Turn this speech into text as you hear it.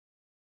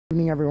Good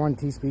evening, everyone.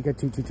 T-Speaker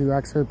 222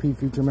 XRP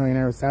Future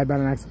Millionaire side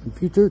bet on excellent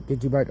future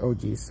Digibite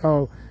OG.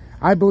 So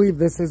I believe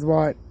this is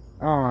what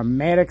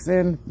Matic's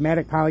in.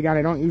 Matic Polygon.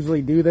 I don't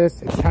usually do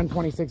this. It's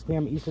 10:26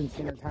 p.m. Eastern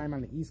Standard Time on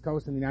the East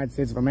Coast in the United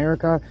States of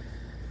America.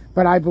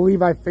 But I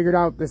believe I figured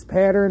out this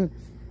pattern.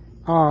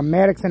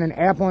 Matic's in an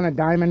apple and a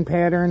diamond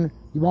pattern.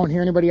 You won't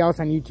hear anybody else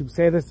on YouTube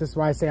say this. This is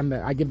why I say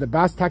I give the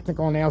best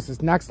technical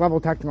analysis, next level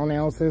technical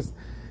analysis,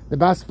 the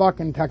best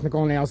fucking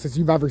technical analysis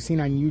you've ever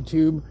seen on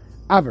YouTube,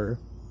 ever.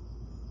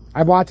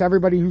 I watch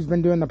everybody who's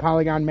been doing the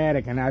Polygon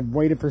Matic, and I've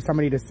waited for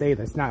somebody to say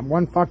this. Not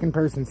one fucking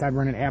person said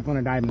we're in an apple and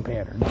a diamond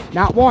pattern.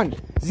 Not one.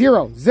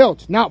 Zero.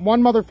 Zilch. Not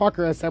one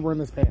motherfucker has said we're in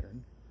this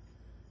pattern.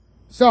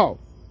 So,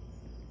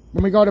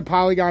 when we go to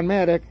Polygon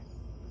Matic,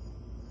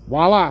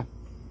 voila.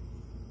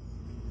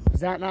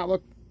 Does that not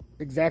look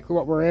exactly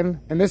what we're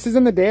in? And this is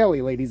in the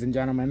daily, ladies and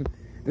gentlemen.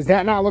 Does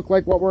that not look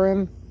like what we're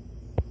in?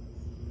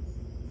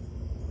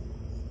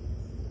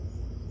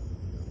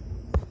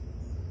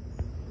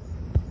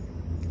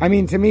 I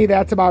mean, to me,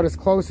 that's about as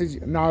close as...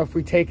 Now, if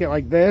we take it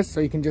like this, so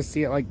you can just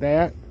see it like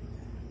that,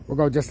 we'll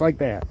go just like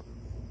that.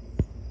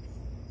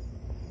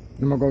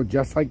 And we'll go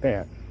just like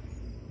that.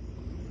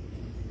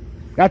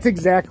 That's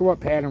exactly what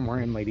pattern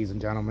we're in, ladies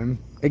and gentlemen.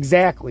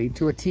 Exactly,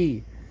 to a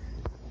T.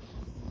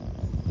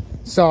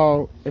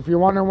 So, if you're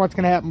wondering what's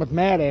going to happen with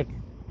Matic,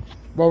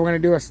 well, we're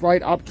going to do a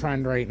slight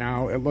uptrend right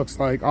now, it looks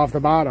like, off the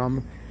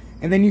bottom.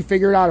 And then you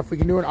figure it out. If we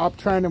can do an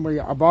uptrend and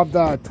we're above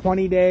the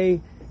 20-day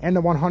and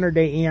the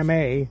 100-day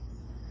EMA...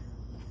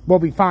 we'll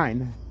be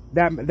fine.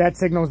 That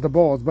signals the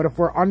bulls. But if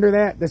we're under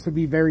that, this would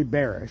be very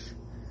bearish.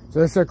 So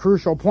this is a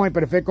crucial point.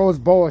 But if it goes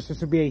bullish,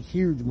 this would be a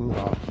huge move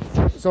up.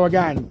 So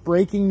again,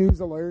 breaking news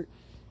alert.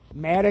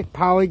 Matic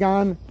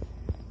Polygon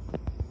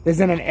is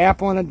in an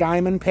apple and a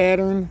diamond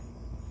pattern.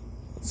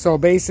 So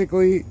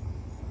basically,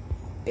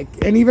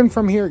 and even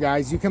from here,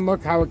 guys, you can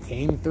look how it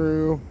came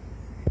through.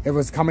 It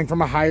was coming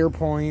from a higher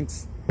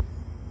point.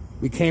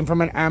 We came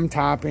from an M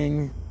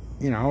topping,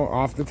 you know,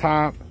 off the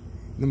top.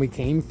 And then we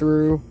came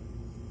through.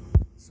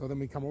 So then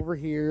we come over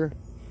here,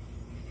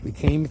 we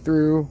came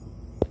through,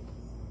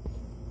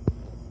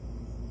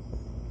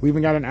 we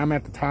even got an M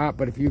at the top,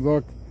 but if you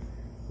look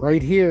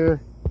right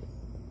here,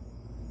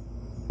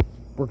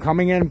 we're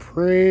coming in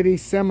pretty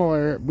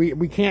similar.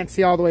 We can't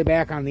see all the way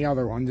back on the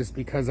other one just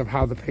because of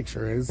how the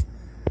picture is.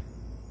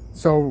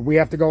 So we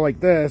have to go like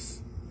this,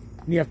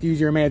 and you have to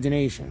use your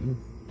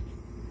imagination.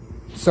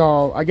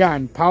 So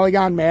again,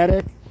 Polygon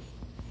Matic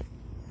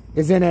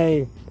is in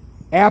a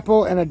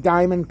apple and a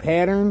diamond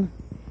pattern.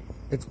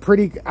 It's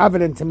pretty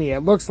evident to me.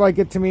 It looks like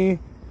it to me.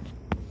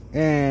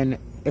 And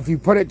if you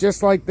put it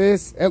just like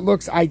this, it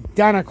looks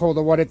identical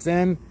to what it's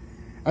in.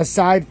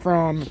 Aside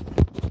from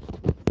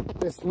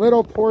this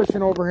little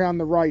portion over here on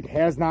the right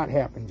has not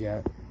happened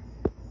yet.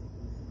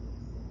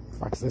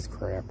 Fuck's this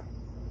crap?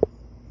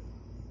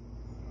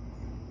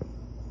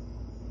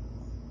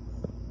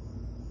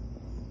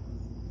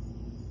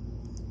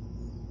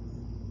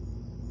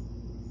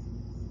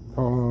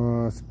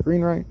 Oh, it's green,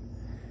 right?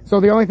 So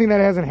the only thing that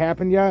hasn't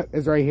happened yet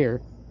is right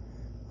here.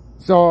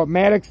 So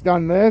Matic's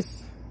done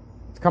this.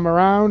 It's come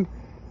around,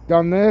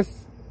 done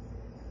this,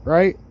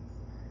 right?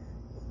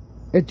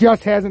 It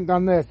just hasn't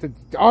done this.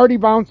 It's already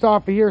bounced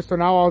off of here, so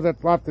now all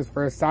that's left is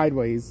for a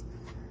sideways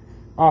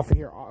off of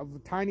here. A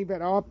tiny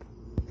bit up.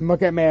 And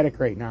look at Matic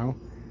right now.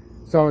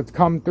 So it's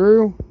come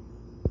through,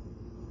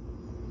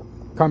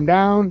 come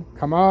down,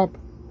 come up,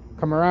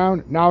 come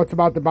around. Now it's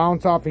about to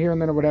bounce off of here,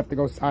 and then it would have to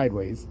go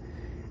sideways.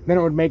 Then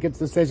it would make its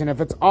decision.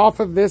 If it's off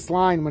of this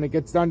line when it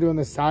gets done doing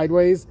this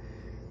sideways,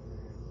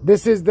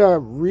 this is the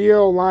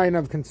real line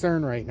of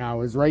concern right now,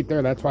 is right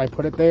there. That's why I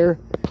put it there.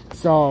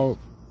 So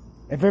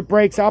if it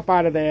breaks up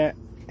out of that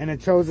and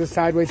it shows a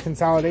sideways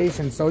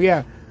consolidation, so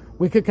yeah,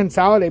 we could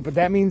consolidate, but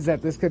that means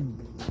that this could,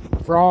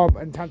 for all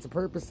intents and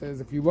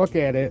purposes, if you look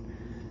at it,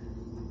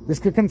 this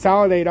could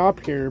consolidate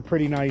up here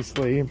pretty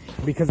nicely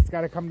because it's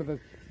got to come to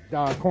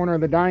the corner of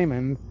the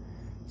diamond.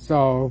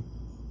 So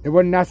it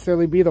wouldn't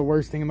necessarily be the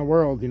worst thing in the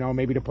world, you know,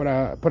 maybe to put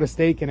a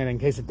stake in it in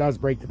case it does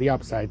break to the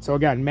upside. So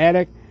again,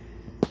 Matic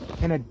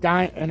in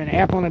an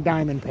apple and a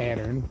diamond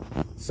pattern.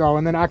 So,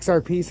 and then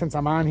XRP, since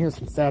I'm on here,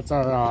 since that's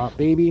our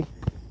baby,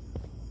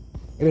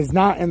 it is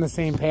not in the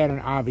same pattern,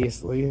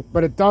 obviously,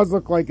 but it does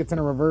look like it's in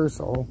a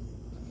reversal.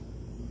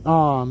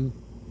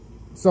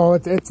 So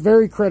it's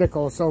very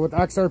critical. So with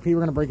XRP, we're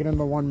going to break it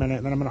into 1 minute,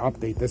 and then I'm going to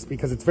update this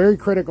because it's very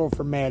critical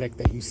for Matic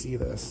that you see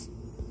this.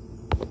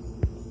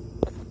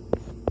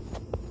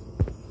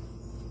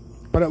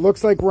 But it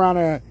looks like we're on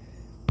a,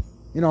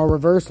 you know,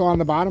 reversal on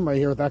the bottom right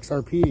here with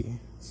XRP.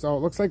 So it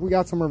looks like we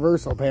got some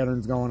reversal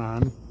patterns going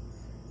on.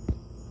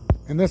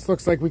 And this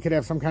looks like we could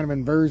have some kind of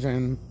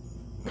inversion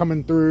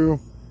coming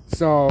through.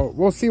 So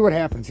we'll see what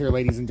happens here,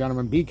 ladies and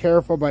gentlemen. Be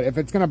careful, but if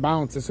it's going to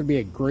bounce, this would be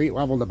a great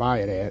level to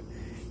buy it at.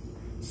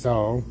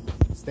 So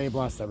stay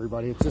blessed,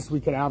 everybody. It's just we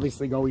could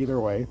obviously go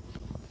either way.